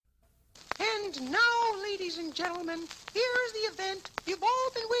And now, ladies and gentlemen, here's the event you've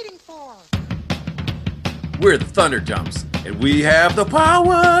all been waiting for. We're the Thunderdumps, and we have the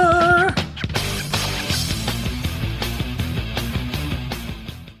power!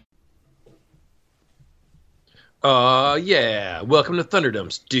 Yeah. Welcome to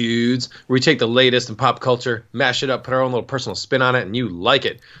Thunderdumps, dudes, where we take the latest in pop culture, mash it up, put our own little personal spin on it, and you like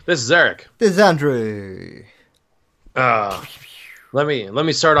it. This is Eric. This is Andrew. Let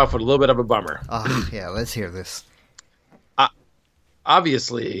me start off with a little bit of a bummer. Yeah, let's hear this.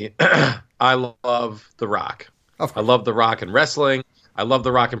 Obviously, I love The Rock. Of I course. love The Rock in wrestling. I love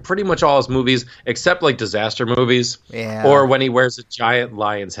The Rock in pretty much all his movies, except like disaster movies, Yeah. or when he wears a giant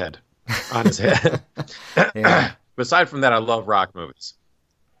lion's head on his head. Yeah. But aside from that, I love Rock movies.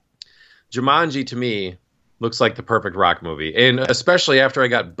 Jumanji, to me, looks like the perfect Rock movie. And especially after I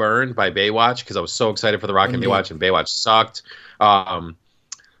got burned by Baywatch, because I was so excited for The Rock and Baywatch, and Baywatch sucked.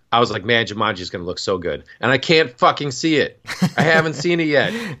 I was like, man, Jumanji is going to look so good. And I can't fucking see it. I haven't seen it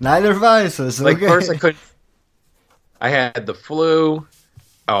yet. Neither have I, so it's okay. First I couldn't. I had the flu.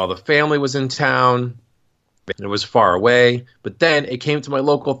 Oh, the family was in town. It was far away. But then it came to my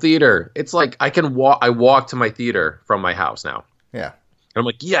local theater. It's like I can walk. I walk to my theater from my house now. Yeah. And I'm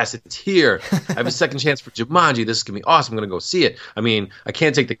like, yes, it's here. I have a second chance for Jumanji. This is going to be awesome. I'm going to go see it. I mean, I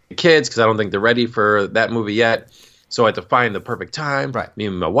can't take the kids because I don't think they're ready for that movie yet. So I had to find the perfect time. Right. Me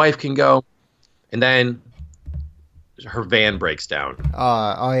and my wife can go. And then her van breaks down.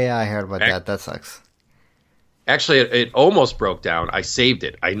 Oh, yeah, I heard about that. That sucks. Actually, it almost broke down. I saved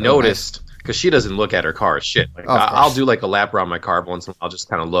it. I noticed, because she doesn't look at her car as shit. Like, I'll do like a lap around my car once in a while. I'll just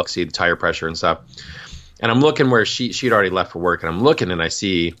kind of look, see the tire pressure and stuff. And I'm looking where she'd already left for work. And I'm looking and I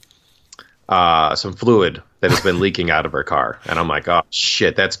see some fluid that has been leaking out of her car. And I'm like, oh,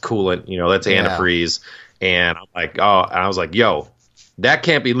 shit, that's coolant. You know, that's antifreeze. And I'm like, oh, and I was like, yo, that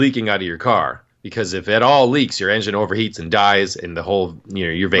can't be leaking out of your car, because if it all leaks, your engine overheats and dies, and the whole,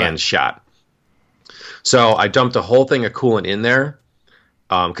 your van's shot. So I dumped a whole thing of coolant in there,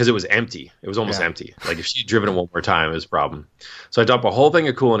 because it was empty. It was almost empty. Like if she'd driven it one more time, it was a problem. So I dumped a whole thing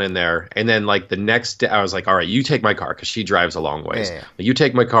of coolant in there, and then like the next day, I was like, all right, you take my car, because she drives a long ways. Yeah. You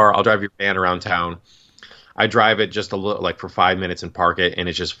take my car, I'll drive your van around town. I drive it just a little, like for 5 minutes and park it, and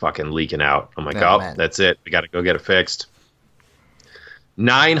it's just fucking leaking out. I'm like, man. That's it. We got to go get it fixed.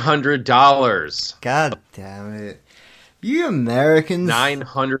 $900. God damn it. You Americans.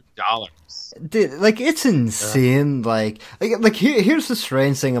 $900. Dude, like, it's insane. Like here's the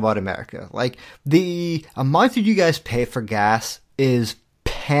strange thing about America. Like, the amount that you guys pay for gas is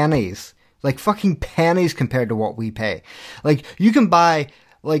pennies. Like, fucking pennies compared to what we pay. Like, you can buy,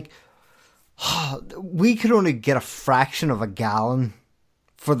 like, we could only get a fraction of a gallon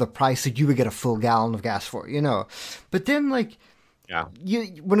for the price that you would get a full gallon of gas for, you know. But then, like,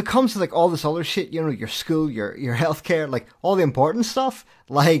 when it comes to like all this other shit, you know, your school, your healthcare, like all the important stuff,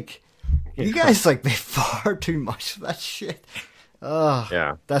 like you guys like pay far too much for that shit.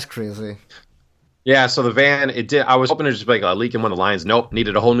 That's crazy. Yeah, so the van, it did. I was hoping to just be like a leak in one of the lines. Nope,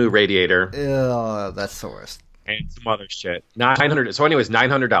 needed a whole new radiator. Oh, that's the worst. And some other shit. $900. So, anyways,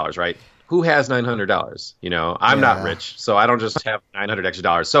 $900, right? Who has $900? You know, I'm not rich, so I don't just have $900 extra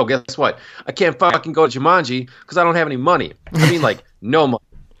dollars. So guess what? I can't fucking go to Jumanji because I don't have any money. I mean, like, no money.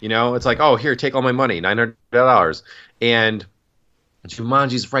 You know, it's like, oh, here, take all my money, $900. And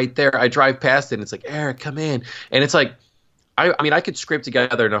Jumanji's right there. I drive past it, and it's like, Eric, come in. And it's like, I mean, I could scrape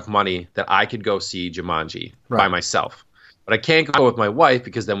together enough money that I could go see Jumanji by myself. But I can't go with my wife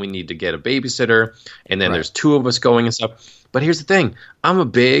because then we need to get a babysitter, and then there's two of us going and stuff. But here's the thing. I'm a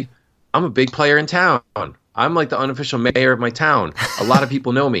big player in town. I'm like the unofficial mayor of my town. A lot of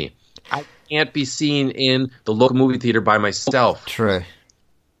people know me. I can't be seen in the local movie theater by myself. True.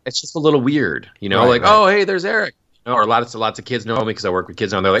 It's just a little weird, you know. Oh, hey, there's Eric. You know, or lots of kids know me because I work with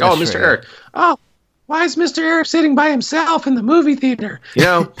kids now. They're like, oh, Mr. Eric. Oh, why is Mr. Eric sitting by himself in the movie theater? You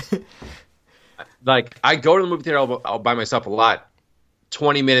know, like I go to the movie theater all by myself a lot.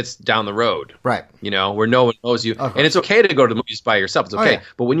 20 minutes down the road, right? You know, where no one knows you, and it's okay to go to the movies by yourself. It's okay,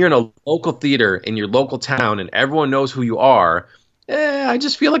 but when you're in a local theater in your local town and everyone knows who you are, I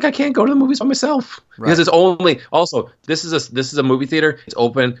just feel like I can't go to the movies by myself because it's only. Also, this is a movie theater. It's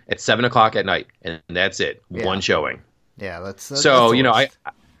open at 7:00 at night, and that's it. One showing. Yeah, that's so that's you know, I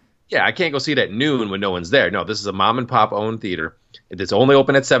can't go see it at noon when no one's there. No, this is a mom and pop owned theater. It's only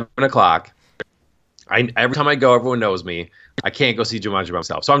open at 7:00. Every time I go, everyone knows me. I can't go see Jumanji by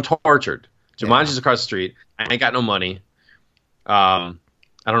myself. So I'm tortured. Jumanji's across the street. I ain't got no money. I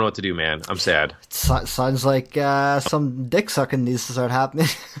don't know what to do, man. I'm sad. Sounds like some dick sucking needs to start happening.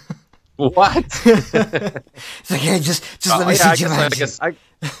 What? It's like, hey, just let me see Jumanji.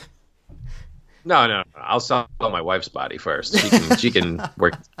 No. I'll sell my wife's body first. She can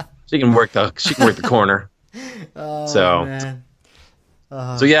work the corner. Oh, So, man.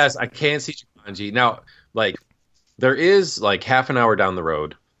 so yes, I can see Jumanji. Now, like, there is like half an hour down the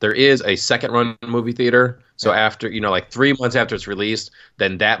road, there is a second run movie theater. So after, like 3 months after it's released,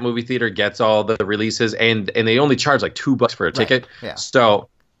 then that movie theater gets all the releases, and they only charge like $2 for a ticket. Yeah. So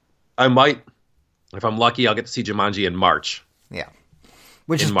I might, if I'm lucky, I'll get to see Jumanji in March. Yeah.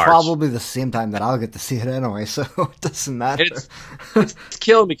 Which In is March. probably the same time that I'll get to see it anyway, so it doesn't matter. It's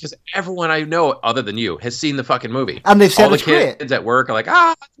killing me because everyone I know, other than you, has seen the fucking movie. And they've said all it's the kids great. at work are like,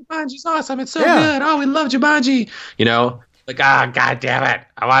 Jumanji's awesome. It's so good. Oh, we love Jumanji. Like, God damn it.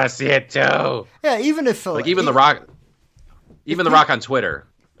 I want to see it too. Yeah, even if... Like, even The Rock... Even The Rock on Twitter,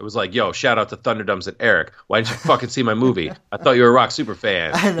 it was like, yo, shout out to Thunderdumps and Eric. Why didn't you fucking see my movie? I thought you were a Rock super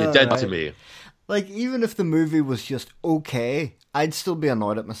fan. I know, You're dead right? to me. Like, even if the movie was just okay, I'd still be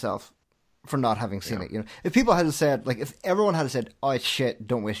annoyed at myself for not having seen it. If people had said, like, if everyone had said, oh, it's shit,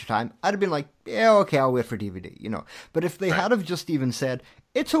 don't waste your time, I'd have been like, yeah, okay, I'll wait for DVD, But if they had have just even said,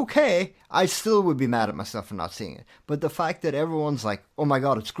 it's okay, I still would be mad at myself for not seeing it. But the fact that everyone's like, oh my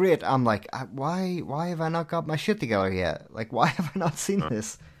god, it's great, I'm like, why have I not got my shit together yet? Like, why have I not seen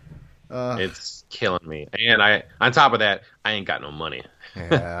this? It's killing me. And on top of that, I ain't got no money.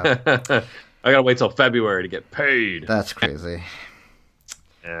 Yeah. I gotta wait till February to get paid. That's crazy.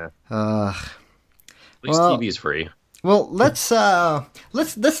 Yeah. Uh, At least well- TV is free. Well, let's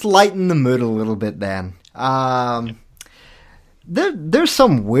lighten the mood a little bit then. There's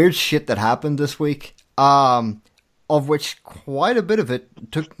some weird shit that happened this week, of which quite a bit of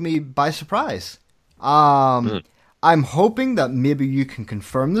it took me by surprise. I'm hoping that maybe you can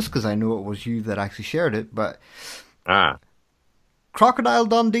confirm this because I know it was you that actually shared it. But Crocodile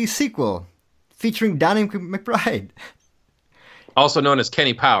Dundee sequel featuring Danny McBride. Also known as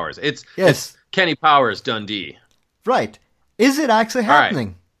Kenny Powers. It's Kenny Powers Dundee. Right. Is it actually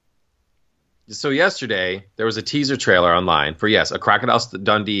happening? So yesterday, there was a teaser trailer online for, a Crocodile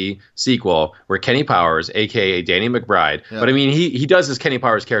Dundee sequel where Kenny Powers, a.k.a. Danny McBride, but I mean, he does his Kenny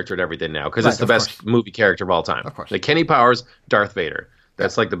Powers character and everything now because it's the best movie character of all time. Of course. Like Kenny Powers, Darth Vader.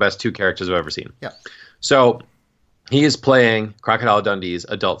 That's like the best two characters I've ever seen. Yeah. So he is playing Crocodile Dundee's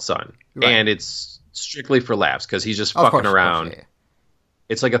adult son, Right. and it's strictly for laughs because he's just Of fucking course, around. yeah.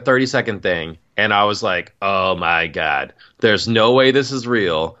 It's like a 30-second thing, and I was like, oh my god, there's no way this is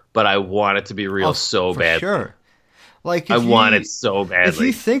real, but I want it to be real so for bad. Sure. Like I want it so badly. If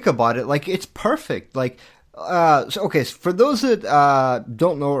you think about it, like, it's perfect. Like, so for those that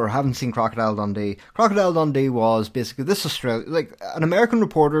don't know or haven't seen Crocodile Dundee was basically this like an American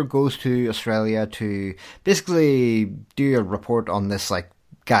reporter goes to Australia to basically do a report on this like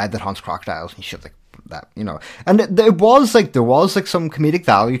guy that hunts crocodiles and shit like that, and there was some comedic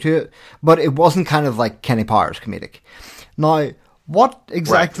value to it, but it wasn't kind of like Kenny Powers comedic. Now, what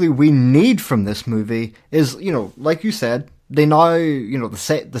exactly we need from this movie is, like you said, they now,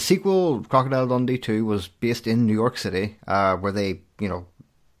 the sequel, Crocodile Dundee 2, was based in New York City, where they,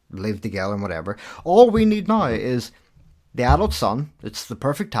 lived together and whatever. All we need now is the adult son. It's the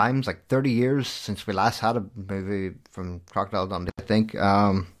perfect time. It's like 30 years since we last had a movie from Crocodile Dundee, I think.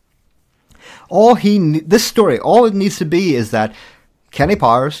 All it needs to be is that Kenny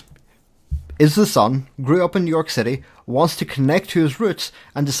Powers is the son, grew up in New York City, wants to connect to his roots,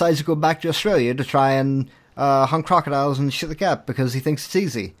 and decides to go back to Australia to try and hunt crocodiles and shit like that because he thinks it's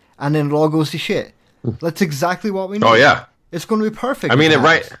easy. And then it all goes to shit. That's exactly what we need. Oh, yeah. It's going to be perfect. I mean, it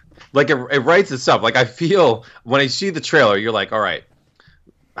writes itself. Like, I feel, when I see the trailer, you're like, all right,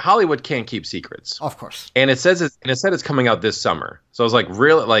 Hollywood can't keep secrets. Of course. And it said it's coming out this summer. So I was like,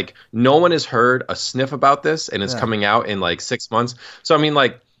 really? Like, no one has heard a sniff about this, and it's coming out in, like, 6 months. So, I mean,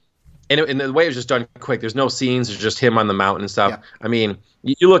 like, and the way it was just done quick, there's no scenes, there's just him on the mountain and stuff. Yeah. I mean,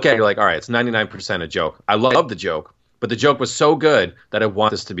 you look at it, you're like, all right, it's 99% a joke. I love the joke, but the joke was so good that I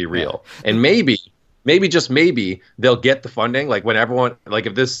want this to be real. Yeah. And maybe, just maybe, they'll get the funding. Like, when everyone, like,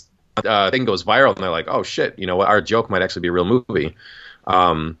 if this thing goes viral, and they're like, oh, shit, what, our joke might actually be a real movie.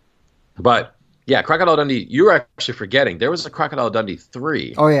 But yeah, Crocodile Dundee, you were actually forgetting there was a Crocodile Dundee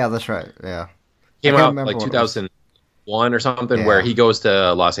 3. Oh yeah, that's right. Yeah. Came out like 2001 or something, where he goes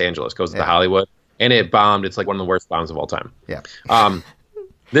to Los Angeles, goes to Hollywood, and it bombed. It's like one of the worst bombs of all time. Yeah.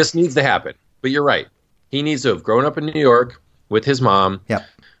 This needs to happen. But you're right. He needs to have grown up in New York with his mom. Yeah.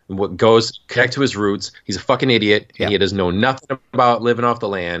 Connect to his roots. He's a fucking idiot, and he does know nothing about living off the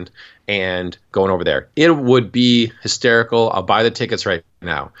land and going over there. It would be hysterical. I'll buy the tickets right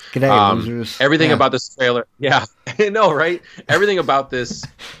now. G'day, losers. Everything about this trailer, I know, right? Everything about this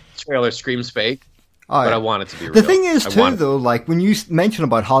trailer screams fake. Oh, but yeah. I want it to be real. The thing is, too, though, like, when you mention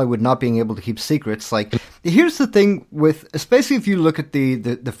about Hollywood not being able to keep secrets, like, here's the thing with, especially if you look at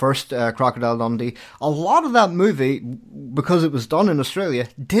the first Crocodile Dundee, a lot of that movie, because it was done in Australia,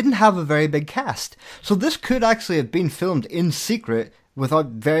 didn't have a very big cast. So this could actually have been filmed in secret without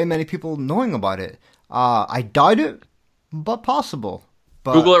very many people knowing about it. I doubt it, but possible.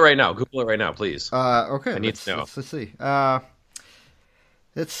 But, Google it right now. Google it right now, please. Okay. I need to know. Let's see.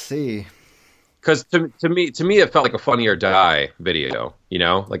 Let's see. Because to me, it felt like a Funny or Die video, you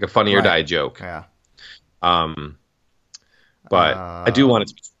know, like a Funny or Die joke. Yeah. But I do want it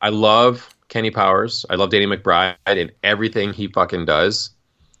to be. I love Kenny Powers. I love Danny McBride and everything he fucking does.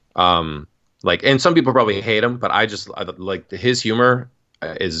 Like, and some people probably hate him, but I like his humor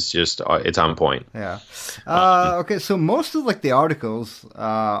is just it's on point. Yeah. Okay. So most of like the articles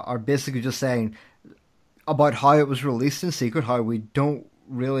are basically just saying about how it was released in secret, how we don't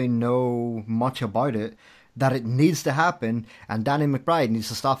really know much about it, that it needs to happen, and Danny McBride needs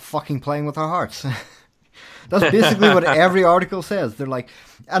to stop fucking playing with our hearts. That's basically what every article says. They're like,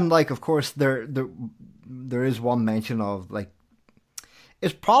 and like, of course, there is one mention of like,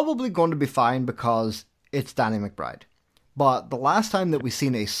 it's probably going to be fine because it's Danny McBride. But the last time that we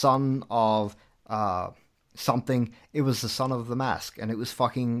seen a son of something, it was the Son of the Mask, and it was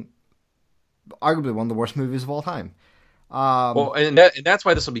fucking arguably one of the worst movies of all time. Well, and that's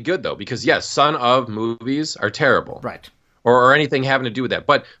why this will be good, though, because, yes, son of movies are terrible. Right. Or anything having to do with that.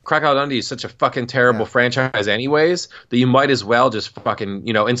 But Crocodile Dundee is such a fucking terrible franchise anyways that you might as well just fucking,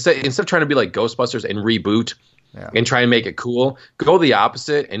 you know, instead of trying to be like Ghostbusters and reboot and try and make it cool, go the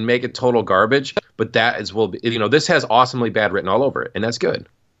opposite and make it total garbage. But this has awesomely bad written all over it, and that's good.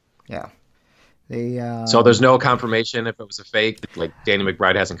 Yeah. So there's no confirmation if it was a fake. Like Danny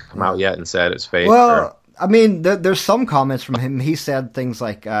McBride hasn't come out yet and said it's fake. Well, I mean, there's some comments from him. He said things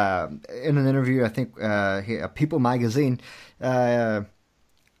like, in an interview, I think, People magazine,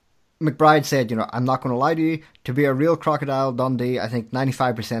 McBride said, you know, I'm not going to lie to you, to be a real Crocodile Dundee, I think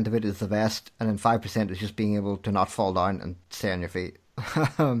 95% of it is the vest, and then 5% is just being able to not fall down and stay on your feet.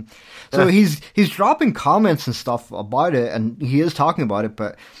 So he's dropping comments and stuff about it, and he is talking about it,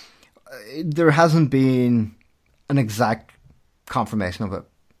 but there hasn't been an exact confirmation of it.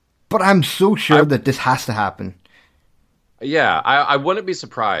 But I'm so sure that this has to happen. Yeah, I wouldn't be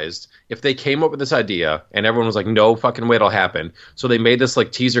surprised if they came up with this idea and everyone was like, no fucking way it'll happen. So they made this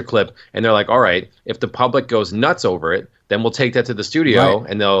like teaser clip and they're like, all right, if the public goes nuts over it, then we'll take that to the studio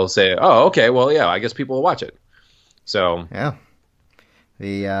and they'll say, oh, okay, well, yeah, I guess people will watch it. So. Yeah.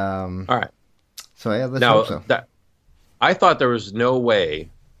 All right. So, yeah, let's hope so. I thought there was no way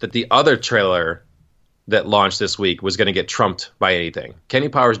that the other trailer that launched this week was going to get trumped by anything. Kenny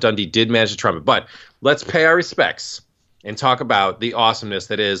Powers Dundee did manage to trump it, but let's pay our respects and talk about the awesomeness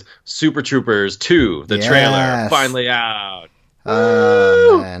that is Super Troopers 2, the trailer, finally out.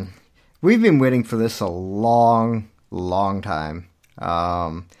 Oh, man. We've been waiting for this a long, long time.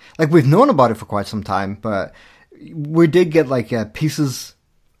 Like, we've known about it for quite some time, but we did get, like, pieces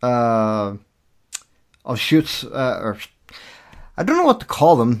of shoots, or I don't know what to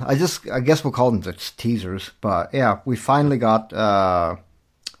call them. I guess we'll call them just teasers. But yeah, we finally got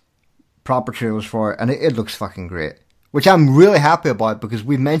proper trailers for it, and it looks fucking great. Which I'm really happy about because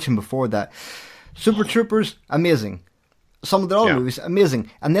we've mentioned before that Super Troopers, amazing. Some of the other movies, amazing.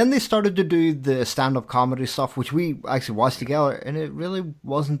 And then they started to do the stand-up comedy stuff, which we actually watched together, and it really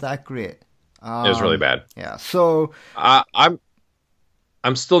wasn't that great. It was really bad. Yeah, so I'm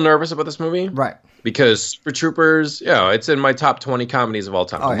still nervous about this movie, right? Because Super Troopers, it's in my top 20 comedies of all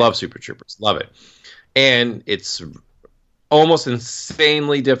time. I love Super Troopers, love it, and it's almost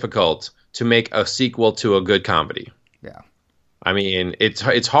insanely difficult to make a sequel to a good comedy. Yeah. I mean,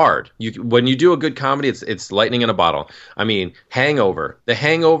 it's hard. When you do a good comedy, it's lightning in a bottle. I mean, Hangover. The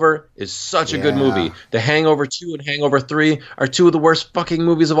Hangover is such a good movie. The Hangover 2 and Hangover 3 are two of the worst fucking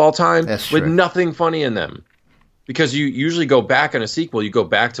movies of all time with nothing funny in them. Because you usually go back on a sequel, you go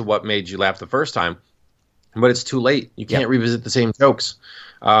back to what made you laugh the first time, but it's too late. You can't revisit the same jokes.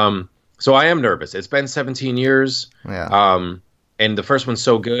 So I am nervous. It's been 17 years, and the first one's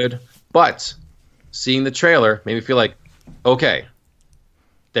so good. But seeing the trailer made me feel like, okay,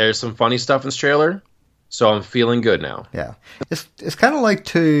 there's some funny stuff in this trailer, so I'm feeling good now. Yeah, it's kind of like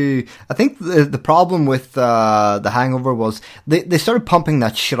I think the problem with the Hangover was they started pumping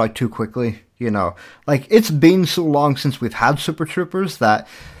that shit out too quickly. You know, like it's been so long since we've had Super Troopers that,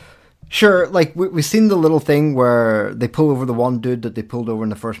 sure, like we've seen the little thing where they pull over the one dude that they pulled over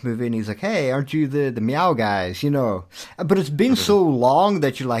in the first movie, and he's like, "Hey, aren't you the Meow guys?" You know, but it's been so long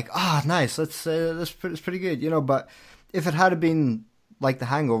that you're like, "Ah, nice, it's pretty good," you know. But if it had been like The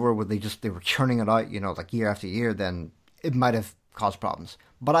Hangover, where they were churning it out, like year after year, then it might have caused problems.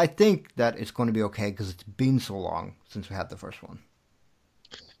 But I think that it's going to be okay because it's been so long since we had the first one.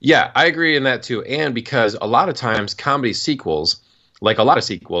 Yeah, I agree in that too. And because a lot of times comedy sequels, like a lot of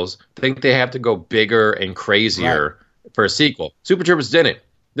sequels, think they have to go bigger and crazier for a sequel. Super Troopers didn't.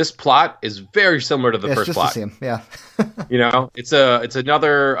 This plot is very similar to the first plot. It's just the same, yeah. It's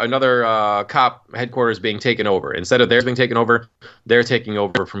another cop headquarters being taken over. Instead of theirs being taken over, they're taking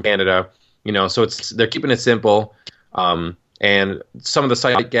over from Canada. So they're keeping it simple. And some of the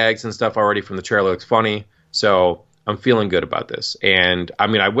sight gags and stuff already from the trailer looks funny. So I'm feeling good about this. And I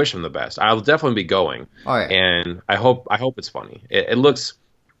mean, I wish them the best. I'll definitely be going. Oh, yeah. And I hope it's funny. It looks,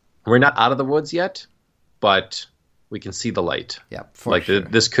 we're not out of the woods yet, but we can see the light. Yeah, for sure.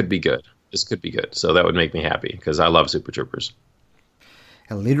 This could be good. This could be good. So that would make me happy because I love Super Troopers.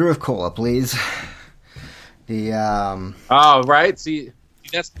 A liter of cola, please. Oh, right. See,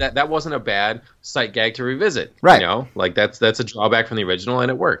 that wasn't a bad sight gag to revisit. Right. Like that's a drawback from the original,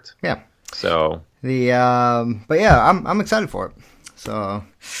 and it worked. Yeah. So but yeah, I'm excited for it. So,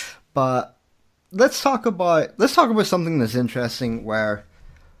 but let's talk about something that's interesting, where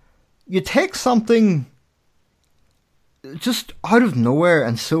you take something just out of nowhere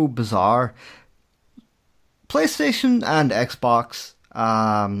and so bizarre. PlayStation and Xbox,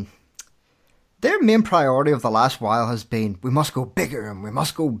 their main priority of the last while has been, we must go bigger and we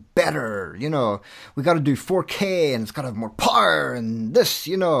must go better, we got to do 4K and it's got to have more power and this,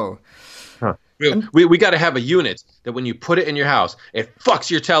 Huh. We got to have a unit that when you put it in your house, it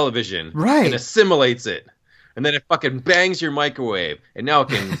fucks your television and assimilates it. And then it fucking bangs your microwave, and now it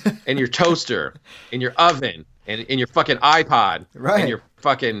can, and your toaster, and your oven, and in your fucking iPod, and your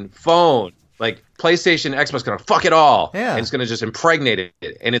fucking phone. Like, PlayStation, Xbox gonna fuck it all, and it's gonna just impregnate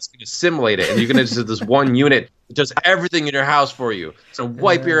it, and it's gonna assimilate it, and you're gonna just have this one unit that does everything in your house for you. So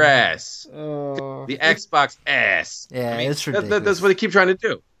wipe your ass, the Xbox ass. Yeah, it's ridiculous. That's what they keep trying to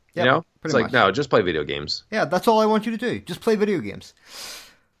do. Yep, it's like, no, just play video games. Yeah, that's all I want you to do. Just play video games.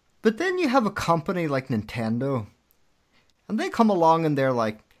 But then you have a company like Nintendo, and they come along and they're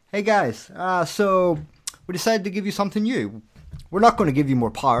like, hey guys, so we decided to give you something new. We're not going to give you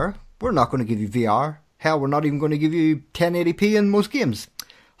more power. We're not going to give you VR. Hell, we're not even going to give you 1080p in most games.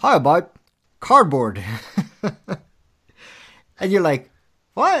 How about cardboard? And you're like,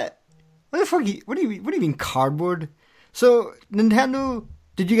 what? What the fuck? What do you mean cardboard? So, Nintendo,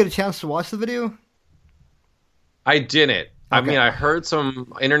 did you get a chance to watch the video? I didn't. I mean, I heard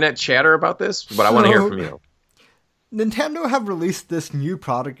some internet chatter about this, but I want to hear from you. Nintendo have released this new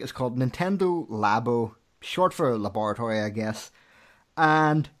product. It's called Nintendo Labo, short for laboratory, I guess.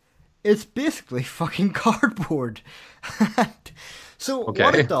 And it's basically fucking cardboard. So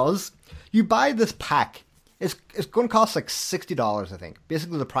what it does, you buy this pack. It's going to cost like $60, I think.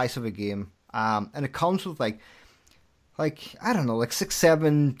 Basically the price of a game. And it comes with like I don't know, like 6,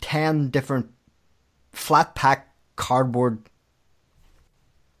 7, 10 different flat pack cardboard,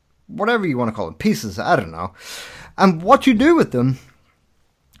 whatever you want to call it, pieces, I don't know. And what you do with them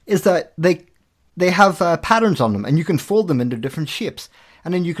is that they have patterns on them, and you can fold them into different shapes,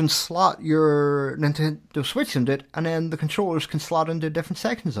 and then you can slot your Nintendo Switch into it, and then the controllers can slot into different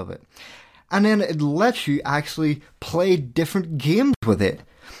sections of it. And then it lets you actually play different games with it.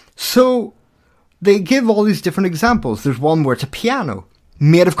 So they give all these different examples. There's one where it's a piano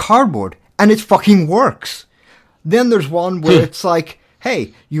made of cardboard, and it fucking works. Then there's one where it's like,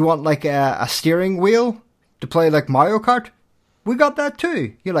 hey, you want like a steering wheel to play like Mario Kart? We got that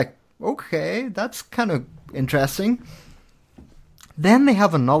too. You're like, okay, that's kind of interesting. Then they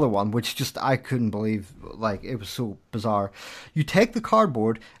have another one, which just I couldn't believe, like, it was so bizarre. You take the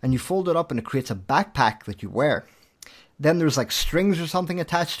cardboard and you fold it up and it creates a backpack that you wear. Then there's like strings or something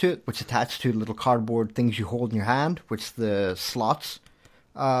attached to it, which attach to little cardboard things you hold in your hand, which the slots,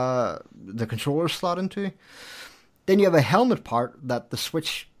 the controllers slot into. Then you have a helmet part that the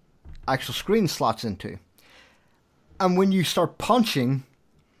Switch actual screen slots into. And when you start punching,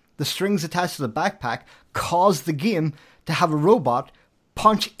 the strings attached to the backpack cause the game to have a robot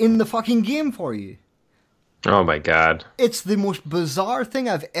punch in the fucking game for you. Oh my god. It's the most bizarre thing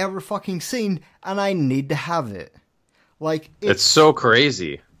I've ever fucking seen, and I need to have it. Like, it's so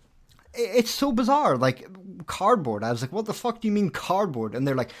crazy. It's so bizarre. Like, cardboard. I was like, what the fuck do you mean cardboard? And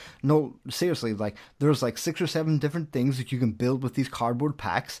they're like, no, seriously, like, there's like 6 or 7 different things that you can build with these cardboard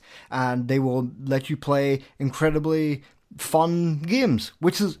packs, and they will let you play incredibly fun games,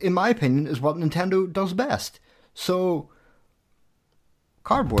 which is, in my opinion, is what Nintendo does best. So,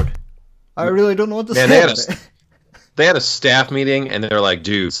 cardboard. I really don't know what to say about it. they had a staff meeting, and they're like,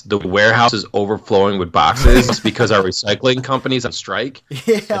 dudes, the warehouse is overflowing with boxes because our recycling company's on strike.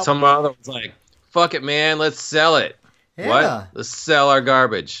 Yeah. And someone was like, fuck it, man, let's sell it. Yeah. What? Let's sell our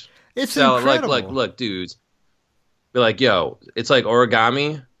garbage. It's sell incredible. it. Like, look, dudes. Be like, yo, it's like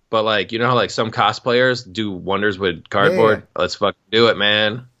origami, but like, you know how like some cosplayers do wonders with cardboard? Yeah. Let's fucking do it,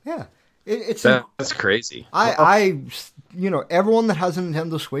 man. Yeah. It's That's crazy. You know, everyone that has a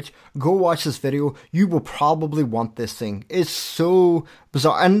Nintendo Switch, go watch this video. You will probably want this thing. It's so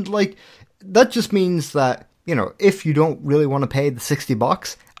bizarre. And, like, that just means that, you know, if you don't really want to pay the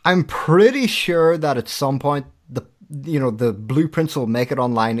 $60, I'm pretty sure that at some point, the blueprints will make it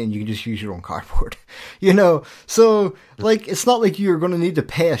online and you can just use your own cardboard. You know? So, like, it's not like you're going to need to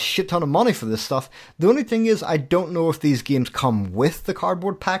pay a shit ton of money for this stuff. The only thing is, I don't know if these games come with the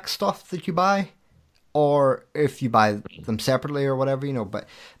cardboard pack stuff that you buy, or if you buy them separately or whatever, you know. But,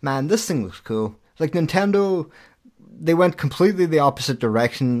 man, this thing looks cool. Like, Nintendo, they went completely the opposite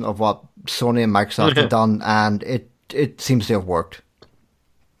direction of what Sony and Microsoft had done, and it seems to have worked.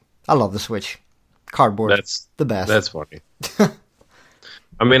 I love the Switch. Cardboard. That's the best. That's funny.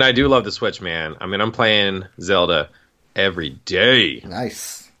 I mean, I do love the Switch, man. I mean, I'm playing Zelda every day.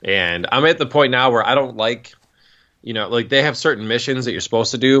 Nice. And I'm at the point now where I don't like, you know, like they have certain missions that you're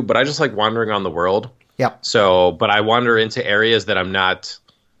supposed to do, but I just like wandering on the world. Yep. So, but I wander into areas that I'm not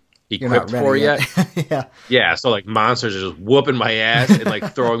equipped for yet. Yeah. Yeah. So like monsters are just whooping my ass and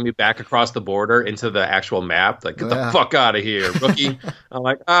like throwing me back across the border into the actual map. Like, get the fuck out of here, rookie. I'm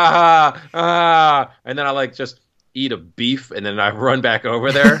like, and then I like just eat a beef and then I run back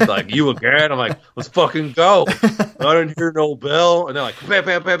over there. Like, you again? I'm like, let's fucking go. I didn't hear no bell. And they're like, bam,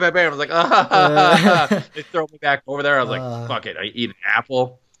 bam, bam, bam, bam. I was like, They throw me back over there. I was like, fuck it. I eat an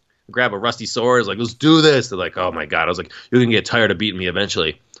apple, grab a rusty sword. I was like, let's do this. They're like, oh my God. I was like, you're going to get tired of beating me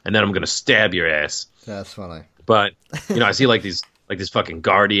eventually. And then I'm going to stab your ass. That's funny. But, you know, I see like these fucking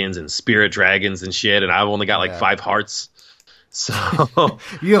guardians and spirit dragons and shit. And I've only got like 5 hearts. So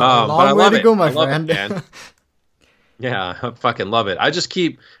you have a long way to go, my friend. It, yeah, I fucking love it. I just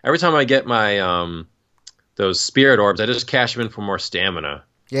keep, every time I get my those spirit orbs, I just cash them in for more stamina.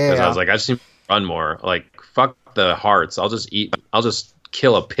 Yeah. Because I was like, I just need to run more. Like, fuck the hearts. I'll just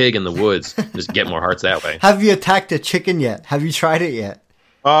kill a pig in the woods. Just get more hearts that way. Have you attacked a chicken yet? Have you tried it yet?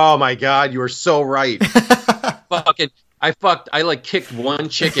 Oh my God, you are so right. I like kicked one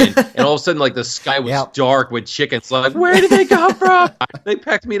chicken, and all of a sudden, like the sky was dark with chickens. Like, where did they come from? They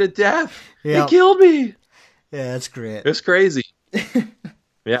pecked me to death. They killed me. Yeah, that's great. It's crazy.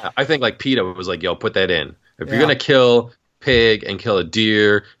 Yeah, I think like PETA was like, yo, put that in. If you're gonna kill pig and kill a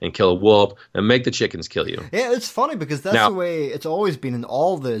deer and kill a wolf, then make the chickens kill you. Yeah, it's funny because that's the way it's always been in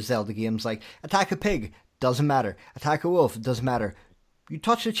all the Zelda games. Like, attack a pig, doesn't matter. Attack a wolf, doesn't matter. You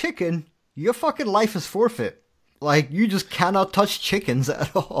touch a chicken, your fucking life is forfeit. Like, you just cannot touch chickens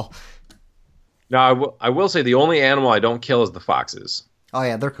at all. Now, I will say the only animal I don't kill is the foxes. Oh,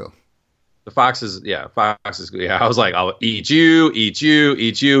 yeah, they're cool. The foxes, foxes. Yeah, I was like, I'll eat you, eat you,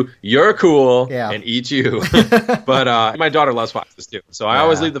 eat you. You're cool, and eat you. But my daughter loves foxes too, so I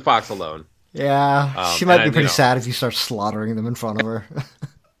always leave the fox alone. Yeah, she might be pretty sad if you start slaughtering them in front of her.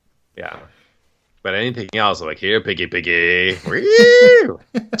 Yeah. But anything else, I'm like, here, piggy.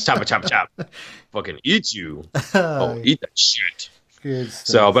 Chop, chop, chop. Fucking eat you. Oh, eat that shit. Good stuff.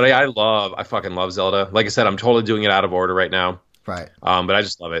 So, but I fucking love Zelda. Like I said, I'm totally doing it out of order right now. Right. But I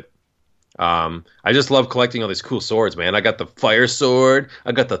just love it. I just love collecting all these cool swords, man. I got the fire sword.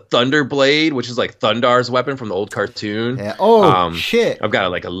 I got the thunder blade, which is like Thundar's weapon from the old cartoon. Yeah. Oh, shit. I've got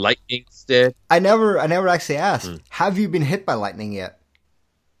like a lightning stick. I never actually asked. Have you been hit by lightning yet?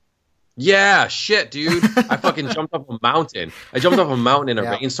 Yeah, shit, dude. I fucking jumped off a mountain. I jumped off a mountain in a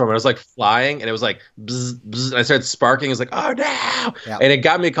rainstorm, and I was like flying, and it was like bzz, bzz, and I started sparking. I was like, oh no! And it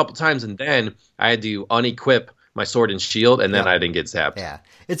got me a couple times, and then I had to unequip my sword and shield, and then I didn't get zapped. Yeah,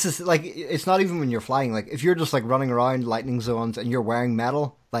 it's just like, it's not even when you're flying. Like, if you're just like running around lightning zones and you're wearing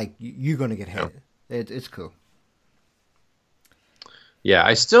metal, like, you're gonna get hit. It's cool. Yeah,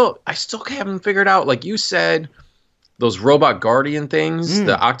 I still haven't figured out. Like you said, those robot guardian things,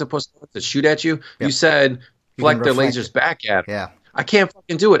 the octopus that shoot at you. You said reflect their lasers back at them. Yeah. I can't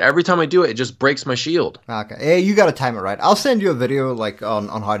fucking do it. Every time I do it, it just breaks my shield. Okay. Yeah, you gotta time it right. I'll send you a video like on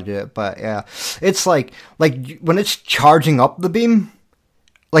how to do it, but yeah. It's like when it's charging up the beam,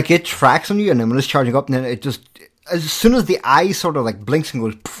 like it tracks on you, and then when it's charging up, and then it just, as soon as the eye sort of like blinks and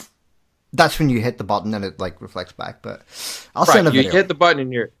goes, poof, that's when you hit the button and it like reflects back. But I'll send a video. You hit the button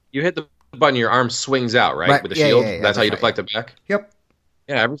and your arm swings out, right? With the shield. That's how you deflect it back? Yep.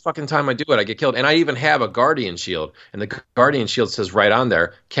 Yeah, every fucking time I do it, I get killed. And I even have a Guardian Shield. And the Guardian Shield says right on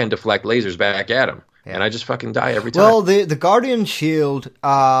there, can deflect lasers back at him. and I just fucking die every time. Well, the Guardian Shield,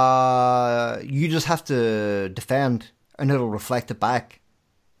 you just have to defend, and it'll reflect it back.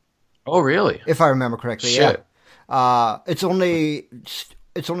 Oh, really? If I remember correctly, Shit. yeah. It's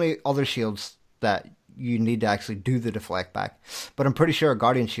only other shields that you need to actually do the deflect back. But I'm pretty sure a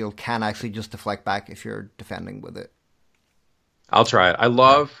Guardian Shield can actually just deflect back if you're defending with it. I'll try it. I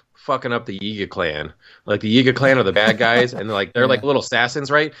love fucking up the Yiga clan. Like the Yiga clan are the bad guys, and they're like little assassins,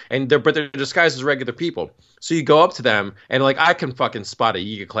 right? And they're disguised as regular people. So you go up to them, and like I can fucking spot a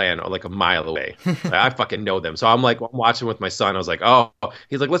Yiga clan like a mile away. Like, I fucking know them. So I'm watching with my son. I was like, oh,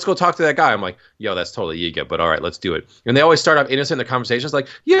 he's like, let's go talk to that guy. I'm like, yo, that's totally Yiga, but all right, let's do it. And they always start off innocent in the conversations, like,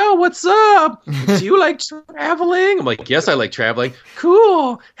 yo, what's up? Do you like traveling? I'm like, yes, I like traveling.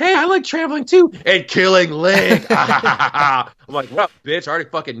 Cool. Hey, I like traveling too. And killing Link. I'm like, what up, bitch? I already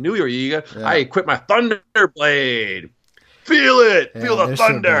fucking knew you were Yiga. Yeah. I equipped my Thunder Blade. Feel it. Yeah, feel the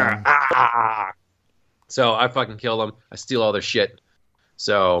thunder. So I fucking kill them. I steal all their shit.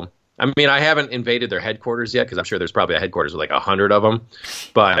 So, I mean, I haven't invaded their headquarters yet because I'm sure there's probably a headquarters with like 100 of them.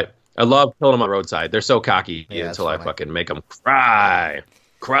 But I love killing them on the roadside. They're so cocky until I fucking make them cry.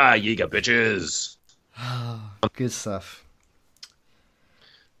 Cry, Yiga bitches. Good stuff.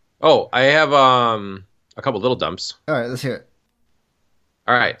 Oh, I have a couple little dumps. All right, let's hear it.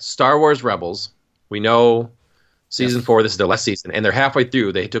 All right, Star Wars Rebels. We know Season 4, this is their last season, and they're halfway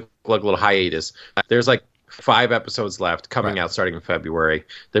through. They took like a little hiatus. There's like 5 episodes left coming out starting in February.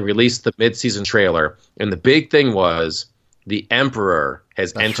 They released the mid-season trailer, and the big thing was the Emperor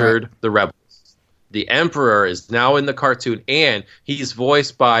has entered the Rebels. The Emperor is now in the cartoon, and he's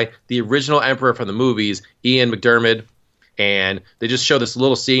voiced by the original Emperor from the movies, Ian McDiarmid, and they just show this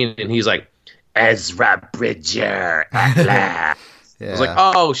little scene, and he's like, Ezra Bridger at last. I was like,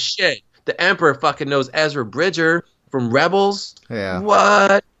 oh, shit. The Emperor fucking knows Ezra Bridger from Rebels. Yeah.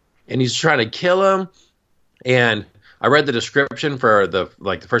 What? And he's trying to kill him. And I read the description for the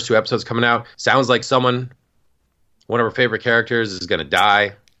first 2 episodes coming out. Sounds like one of our favorite characters is going to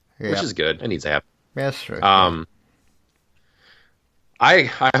die, which is good. It needs to happen. That's true. I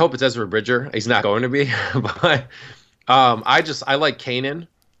hope it's Ezra Bridger. He's not going to be, but I like Kanan,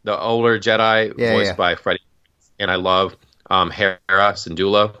 the older Jedi voiced by Freddie, and I love Hera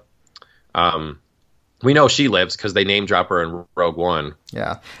Syndulla. We know she lives because they name drop her in Rogue One.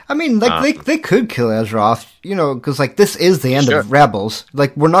 Yeah, I mean, like they could kill Ezra off, because like this is the end of Rebels.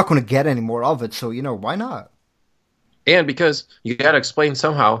 Like we're not going to get any more of it, so why not? And because you got to explain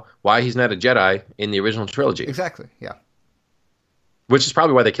somehow why he's not a Jedi in the original trilogy. Exactly. Yeah. Which is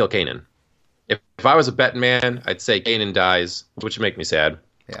probably why they kill Kanan. If I was a betting man, I'd say Kanan dies, which would make me sad.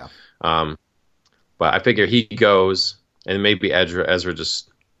 Yeah. But I figure he goes, and maybe Ezra just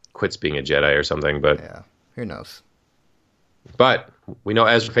quits being a Jedi or something, but yeah, who knows? But we know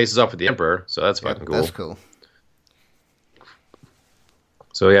Ezra faces off with the Emperor, so that's fucking cool. That's cool.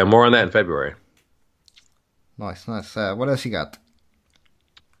 So yeah, more on that in February. Nice. What else you got?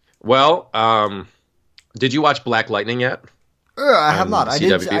 Well, did you watch Black Lightning yet? I have not. I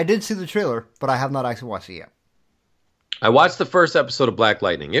did see the trailer, but I have not actually watched it yet. I watched the first episode of Black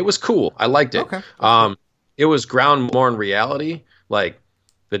Lightning. It was cool. I liked it. Okay. It was ground more in reality. Like,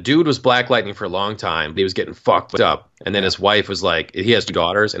 the dude was Black Lightning for a long time. He was getting fucked up. And then his wife was like, he has 2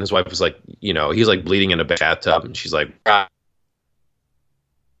 daughters, and his wife was like, he's like bleeding in a bathtub. And she's like,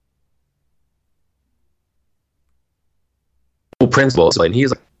 principles. And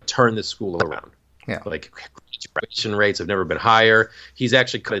he's like, turn this school around. Yeah. Like, graduation rates have never been higher. He's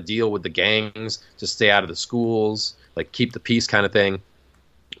actually cut a deal with the gangs to stay out of the schools, like keep the peace kind of thing.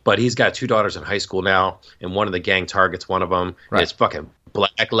 But he's got 2 daughters in high school now, and one of the gang targets one of them. Right. It's fucking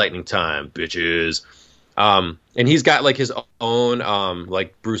Black Lightning time, bitches. And he's got like his own,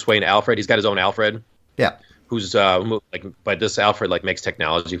 like Bruce Wayne Alfred. He's got his own Alfred. Yeah. Who's but this Alfred like makes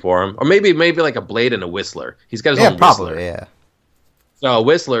technology for him, or maybe like a Blade and a Whistler. He's got his own Whistler. Yeah. So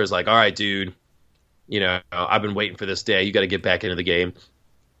Whistler is like, all right, dude. I've been waiting for this day. You got to get back into the game.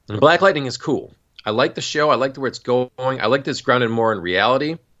 And Black Lightning is cool. I like the show. I like where it's going. I like this grounded more in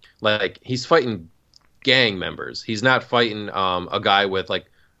reality. Like, he's fighting gang members. He's not fighting a guy with, like,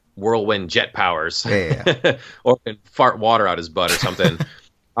 whirlwind jet powers. Yeah. Or can fart water out his butt or something.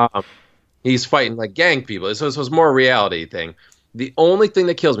 He's fighting, like, gang people. So it's more a reality thing. The only thing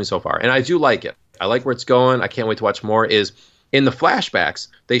that kills me so far, and I do like it, I like where it's going, I can't wait to watch more, is in the flashbacks,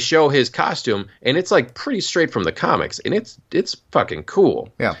 they show his costume, and it's, like, pretty straight from the comics, and it's fucking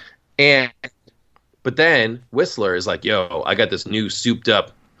cool. Yeah. But then Whistler is like, yo, I got this new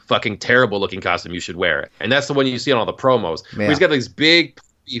souped-up, fucking terrible-looking costume you should wear. And that's the one you see on all the promos. Yeah. Where he's got these big,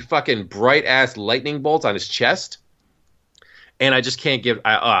 fucking bright-ass lightning bolts on his chest, and I just can't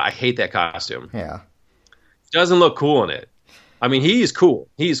I hate that costume. Yeah. doesn't look cool in it. I mean, he's cool.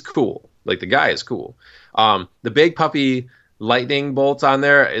 He's cool. Like, the guy is cool. The big puppy lightning bolts on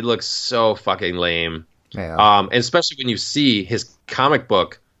there, it looks so fucking lame. Yeah. And especially when you see his comic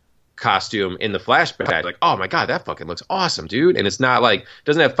book costume in the flashback, like, oh my god, that fucking looks awesome, dude. And it's not like,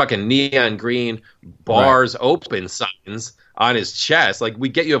 doesn't have fucking neon green bars open signs on his chest. Like, we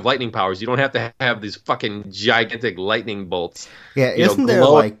get you have lightning powers. You don't have to have these fucking gigantic lightning bolts. Yeah, isn't there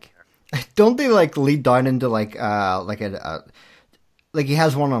like, don't they like lead down into like like he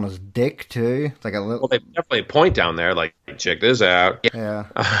has one on his dick too, like a little. Well, they definitely point down there, like, check this out. Yeah,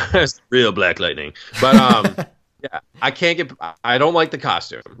 it's real black lightning. But yeah, I don't like the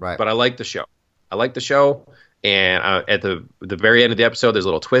costume, right? But I like the show. I like the show, and at the very end of the episode, there's a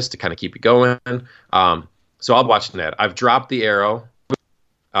little twist to kind of keep you going. So I'll watch that. I've dropped the Arrow.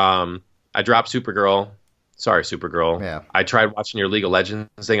 I dropped Supergirl. Sorry, Supergirl. Yeah. I tried watching your League of Legends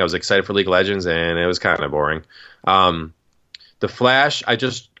thing. I was excited for League of Legends, and it was kind of boring. The Flash,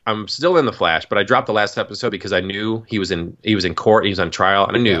 I'm still in the Flash, but I dropped the last episode because I knew he was in court, he was on trial,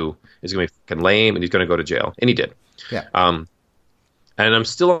 and I knew it was gonna be fucking lame, and he's gonna go to jail, and he did. Yeah. And I'm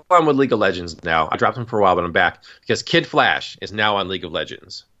still on with League of Legends now. I dropped him for a while, but I'm back because Kid Flash is now on League of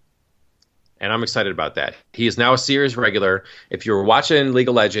Legends, and I'm excited about that. He is now a series regular. If you're watching League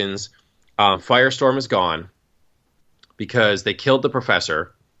of Legends, Firestorm is gone because they killed the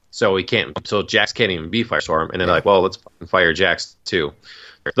professor. So Jax can't even be Firestorm. And then they're like, well, let's fire Jax too.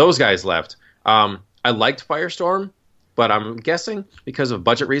 Those guys left. I liked Firestorm, but I'm guessing because of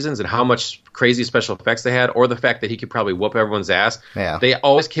budget reasons and how much crazy special effects they had, or the fact that he could probably whoop everyone's ass, they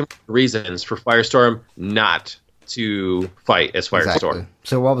always came up with reasons for Firestorm not to fight as Firestorm. Exactly.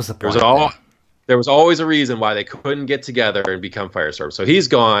 So what was the point? There was always a reason why they couldn't get together and become Firestorm. So he's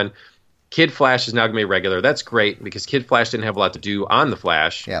gone. Kid Flash is now going to be regular. That's great because Kid Flash didn't have a lot to do on The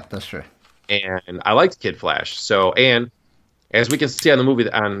Flash. Yeah, that's true. And I liked Kid Flash. So, and as we can see on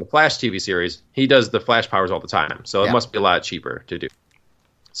the Flash TV series, he does the Flash powers all the time. So it must be a lot cheaper to do.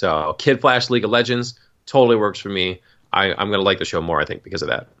 So Kid Flash League of Legends totally works for me. I'm going to like the show more, I think, because of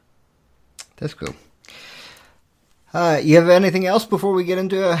that. That's cool. You have anything else before we get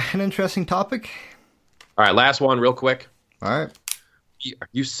into an interesting topic? All right, last one real quick. All right. Are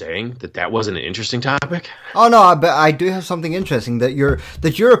you saying that wasn't an interesting topic? Oh no, but I do have something interesting that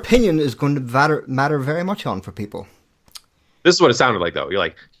your opinion is going to matter very much on for people. This is what it sounded like, though. You're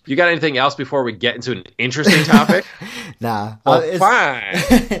like, you got anything else before we get into an interesting topic? Nah. Oh,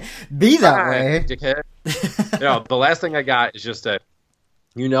 fine. Be that way. Dickhead. The last thing I got is just I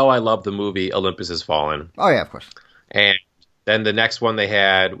love the movie Olympus Has Fallen. Oh yeah, of course. And then the next one they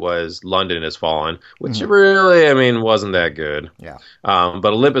had was London Has Fallen, which really, wasn't that good. Yeah. But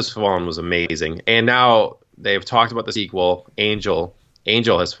Olympus Has Fallen was amazing. And now they've talked about the sequel, Angel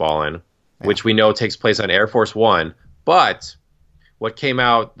Has Fallen, which we know takes place on Air Force One. But what came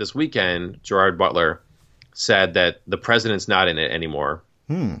out this weekend, Gerard Butler said that the president's not in it anymore.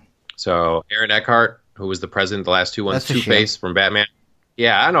 So Aaron Eckhart, who was the president the last two ones, Two-Face from Batman.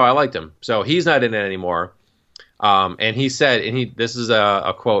 Yeah, I know, I liked him. So he's not in it anymore. And he said, this is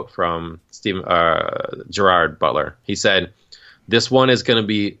a quote from Gerard Butler. He said, "This one is going to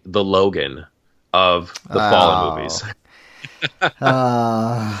be the Logan of the Fallen movies."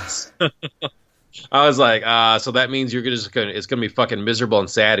 I was like, so that means it's going to be fucking miserable and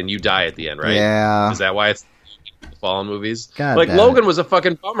sad, and you die at the end, right? Yeah. Is that why it's the Fallen movies? God like damn Logan it. was a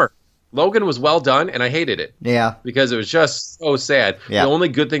fucking bummer. Logan was well done, and I hated it. Yeah. Because it was just so sad. Yeah. The only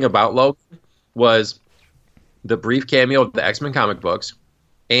good thing about Logan was the brief cameo of the X-Men comic books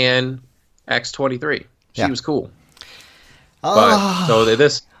and X-23. She was cool. But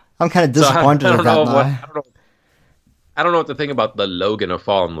I'm kind of disappointed at that now. I don't know what to think about the Logan of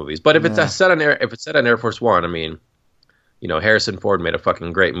Fallen movies. But if it's set on Air Force One, Harrison Ford made a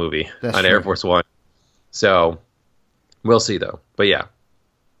fucking great movie on Air Force One. So we'll see though. But yeah.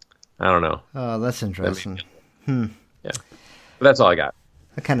 I don't know. Oh, that's interesting. Yeah. But that's all I got.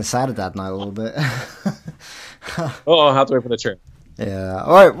 I'm kind of sad at that now a little bit. I'll have to wait for the trip. Yeah.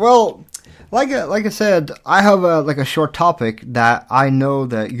 All right. Well, like I said, I have a short topic that I know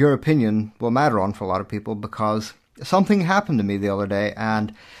that your opinion will matter on for a lot of people because something happened to me the other day,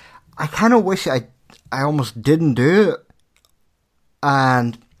 and I kind of wish I almost didn't do it.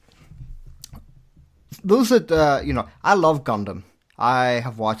 And those that I love Gundam. I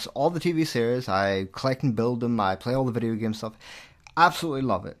have watched all the TV series. I collect and build them. I play all the video game stuff. Absolutely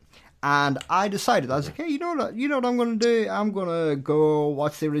love it. And I decided, I was like, hey, you know what I'm going to do? I'm going to go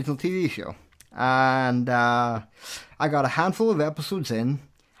watch the original TV show. And I got a handful of episodes in,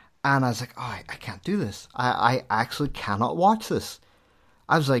 and I was like, oh, I can't do this. I actually cannot watch this.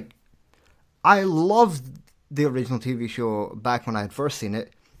 I was like, I love the original TV show back when I had first seen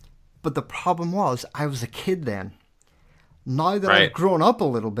it, but the problem was I was a kid then. Now that I've grown up a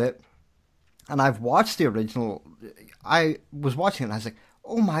little bit and I've watched the original, I was watching it and I was like,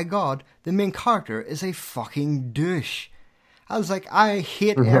 oh my god, the main character is a fucking douche. I was like, I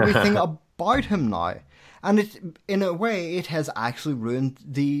hate everything about him now. And in a way, it has actually ruined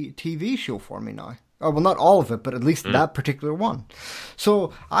the TV show for me now. Oh, well, not all of it, but at least that particular one.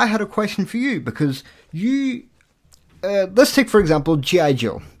 So I had a question for you, because you... let's take, for example, G.I.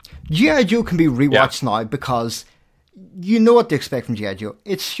 Joe. G.I. Joe can be rewatched now because you know what to expect from G.I. Joe.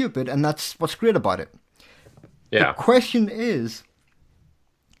 It's stupid, and that's what's great about it. Yeah. The question is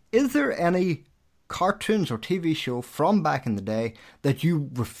there any cartoons or TV show from back in the day that you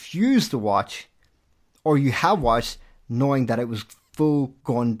refuse to watch, or you have watched knowing that it was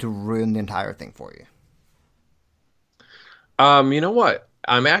going to ruin the entire thing for you? You know what?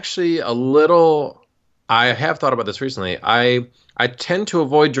 I'm actually a little... I have thought about this recently. I tend to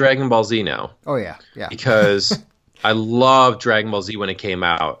avoid Dragon Ball Z now. Oh, yeah. Because I loved Dragon Ball Z when it came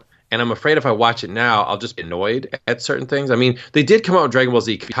out. And I'm afraid if I watch it now, I'll just be annoyed at certain things. I mean, they did come out with Dragon Ball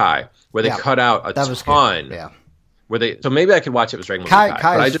Z Kai, where they cut out a ton. Good. Yeah. So maybe I could watch it with Dragon Ball Z Kai.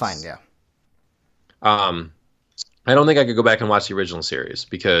 Kai is fine, yeah. I don't think I could go back and watch the original series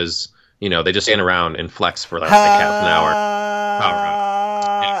because, they just stand around and flex for like half an hour.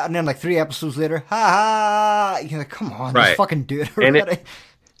 And then like 3 episodes later, you're like, come on, just fucking do it already.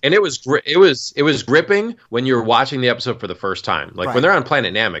 And it was gripping when you're watching the episode for the first time. Like when they're on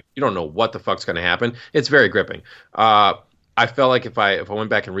Planet Namek, you don't know what the fuck's going to happen. It's very gripping. I felt like if I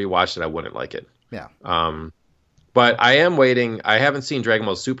went back and rewatched it, I wouldn't like it. Yeah. But I am waiting. I haven't seen Dragon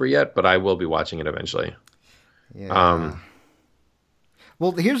Ball Super yet, but I will be watching it eventually. Yeah.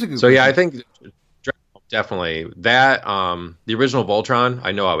 Well, here's a good. So yeah, I think definitely that. The original Voltron,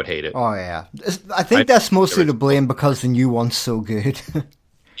 I know I would hate it. Oh yeah, I think that's mostly to blame because the new one's so good.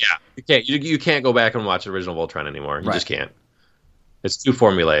 Yeah, you can't go back and watch the original Voltron anymore. You just can't. It's too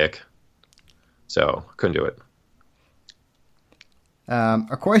formulaic. So couldn't do it.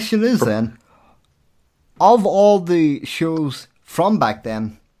 A question is then, of all the shows from back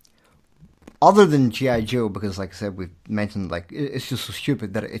then, other than G.I. Joe, because like I said, we've mentioned like it's just so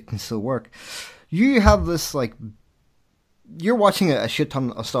stupid that it can still work. You have this like, you're watching a shit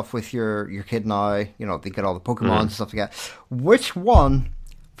ton of stuff with your kid now. They get all the Pokemon and stuff like that. Which one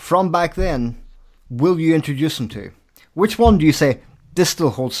from back then will you introduce them to? Which one do you say, this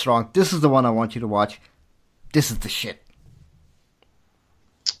still holds strong, this is the one I want you to watch, this is the shit?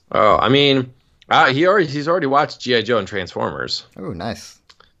 Oh, I mean, he's already watched G.I. Joe and Transformers. Oh, nice.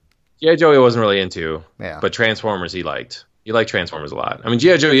 G.I. Joe he wasn't really into, but Transformers he liked. He liked Transformers a lot. I mean,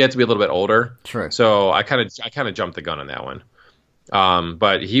 G.I. Joe you had to be a little bit older. True. So I kind of jumped the gun on that one.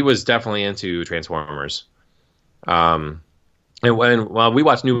 But he was definitely into Transformers. And we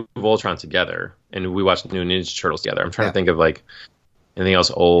watched New Voltron together, and we watched New Ninja Turtles together. I'm trying to think of like anything else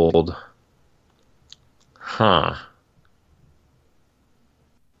old.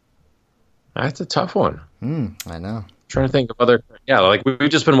 That's a tough one. I know. Trying to think of other, like we've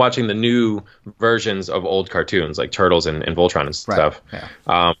just been watching the new versions of old cartoons like Turtles and Voltron and stuff.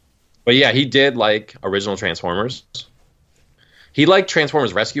 Yeah. But yeah, he did like original Transformers. He liked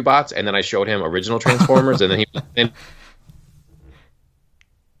Transformers Rescue Bots, and then I showed him original Transformers, and then he.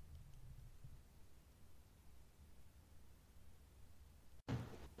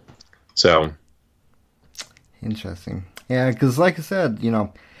 So. Interesting. Yeah, because like I said,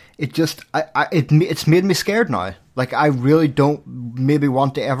 it just it's made me scared now. Like I really don't maybe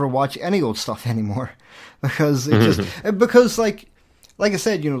want to ever watch any old stuff anymore, because it just because like I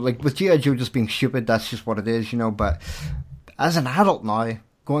said, like with G.I. Joe just being stupid, that's just what it is, But as an adult now,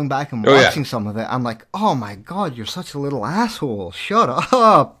 going back and watching some of it, I'm like, oh my god, you're such a little asshole. Shut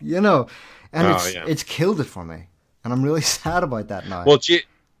up, and it's killed it for me, and I'm really sad about that now. Well, G.I.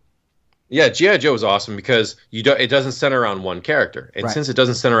 Joe is awesome because it doesn't center around one character. And since it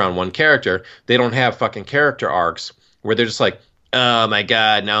doesn't center around one character, they don't have fucking character arcs where they're just like, oh my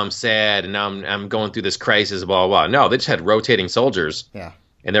god, now I'm sad and now I'm going through this crisis, blah, blah, blah. No, they just had rotating soldiers. Yeah.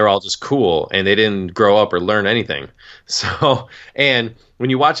 And they were all just cool and they didn't grow up or learn anything. So, and when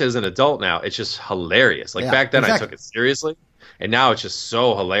you watch it as an adult now, it's just hilarious. Like back then I took it seriously and now it's just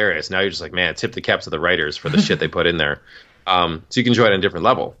so hilarious. Now you're just like, man, tip the cap to the writers for the shit they put in there. So you can enjoy it on a different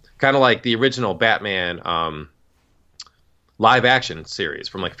level. Kind of like the original Batman live action series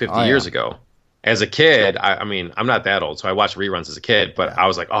from like 50 years ago. As a kid, I mean, I'm not that old, so I watched reruns as a kid, but I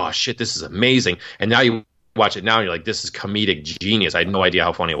was like, oh shit, this is amazing. And now you watch it now and you're like, this is comedic genius. I had no idea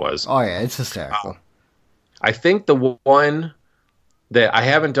how funny it was. Oh yeah, it's hysterical. I think the one that I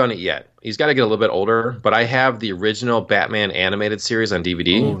haven't done it yet. He's got to get a little bit older, but I have the original Batman animated series on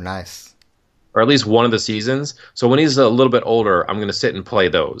DVD. Oh, nice. Or at least one of the seasons. So when he's a little bit older, I'm going to sit and play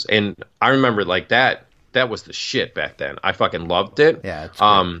those. And I remember like that was the shit back then. I fucking loved it. Yeah. It's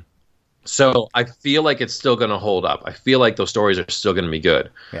so I feel like it's still going to hold up. I feel like those stories are still going to be good.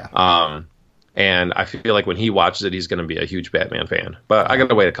 Yeah. And I feel like when he watches it, he's going to be a huge Batman fan. But I got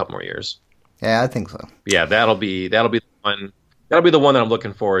to wait a couple more years. Yeah, I think so. Yeah, that'll be the one. That'll be the one that I'm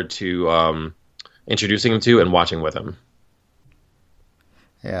looking forward to introducing him to and watching with him.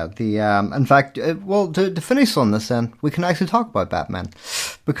 Yeah, in fact, to finish on this then, we can actually talk about Batman.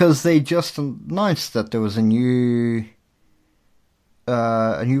 Because they just announced that there was a new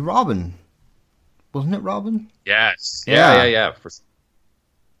Robin. Wasn't it Robin? Yes. Yeah.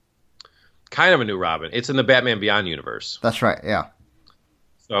 Kind of a new Robin. It's in the Batman Beyond universe. That's right, yeah.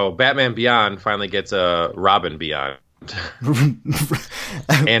 So Batman Beyond finally gets a Robin Beyond. And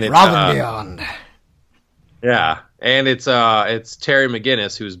it's, Robin Beyond. Yeah. And it's Terry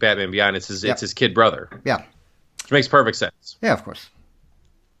McGinnis who's Batman Beyond. It's his kid brother. Yeah. Which makes perfect sense. Yeah, of course.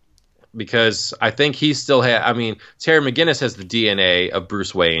 Because I think he still Terry McGinnis has the DNA of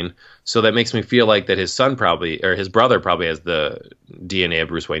Bruce Wayne, so that makes me feel like that his son his brother probably has the DNA of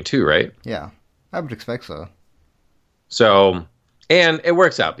Bruce Wayne too, right? Yeah, I would expect so. So, and it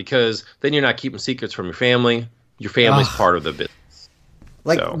works out because then you're not keeping secrets from your family. Your family's part of the business.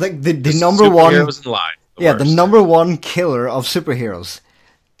 The number one, superheroes and lies. The number one killer of superheroes,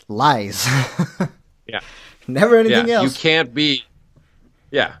 lies. Yeah, never anything else. You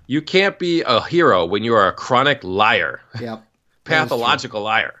can't be a hero when you are a chronic liar. Yep. Pathological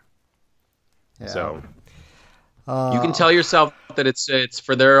liar. Yeah. So you can tell yourself that it's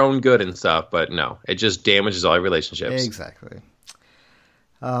for their own good and stuff, but no, it just damages all your relationships. Exactly.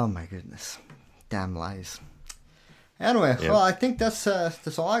 Oh my goodness, damn lies. Anyway, well, I think that's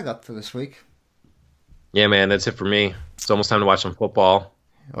all I got for this week. Yeah, man, that's it for me. It's almost time to watch some football.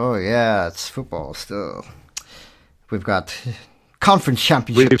 Oh yeah, it's football still. We've got conference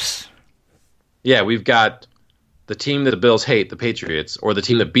championships. We've got the team that the Bills hate, the Patriots, or the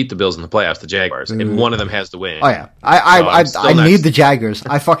team that beat the Bills in the playoffs, the Jaguars, and one of them has to win. Oh yeah, I need the Jaguars.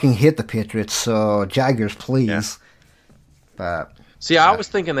 I fucking hate the Patriots, so Jaguars, please. Yeah. But see, I was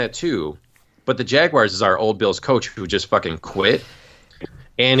thinking that too, but the Jaguars is our old Bills coach who just fucking quit,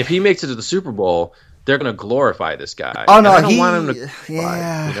 and if he makes it to the Super Bowl, they're going to glorify this guy. Oh no, I don't want him to.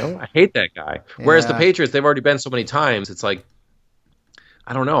 Yeah, I hate that guy. Whereas the Patriots, they've already been so many times. It's like,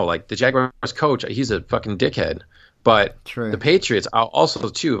 I don't know, like the Jaguars coach, he's a fucking dickhead. But the Patriots, also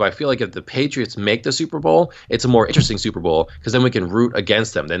too, I feel like if the Patriots make the Super Bowl, it's a more interesting Super Bowl because then we can root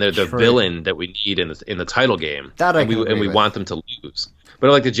against them. Then they're the villain that we need in the title game, and we want them to lose.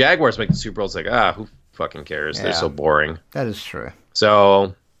 But like the Jaguars make the Super Bowl, it's like who fucking cares? Yeah. They're so boring. That is true.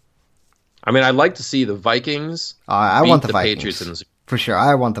 So, I mean, I'd like to see the Vikings. I want the Vikings Patriots in the Super Bowl. For sure.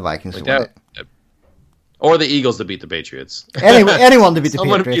 I want the Vikings to win it. Or the Eagles to beat the Patriots. Anyone to beat the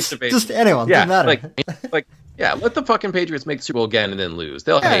Patriots. Just anyone. Yeah, doesn't matter. Yeah, let the fucking Patriots make the Super Bowl again and then lose.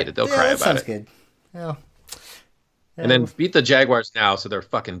 They'll hate it. They'll cry about it. Sounds good. Yeah. And then beat the Jaguars now so their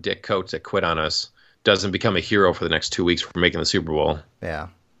fucking dick coach that quit on us doesn't become a hero for the next 2 weeks for making the Super Bowl. Yeah.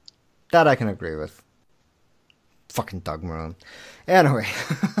 That I can agree with. Fucking Doug Marone. Anyway.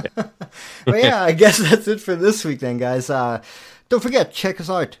 But yeah, I guess that's it for this week then, guys. Don't forget, check us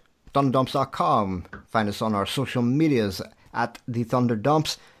out. ThunderDumps.com. Find us on our social medias at The Thunder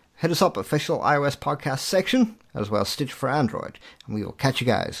Dumps. Hit us up, official iOS podcast section, as well as Stitch for Android. And we will catch you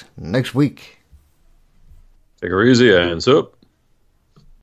guys next week. Take her easy, hands up.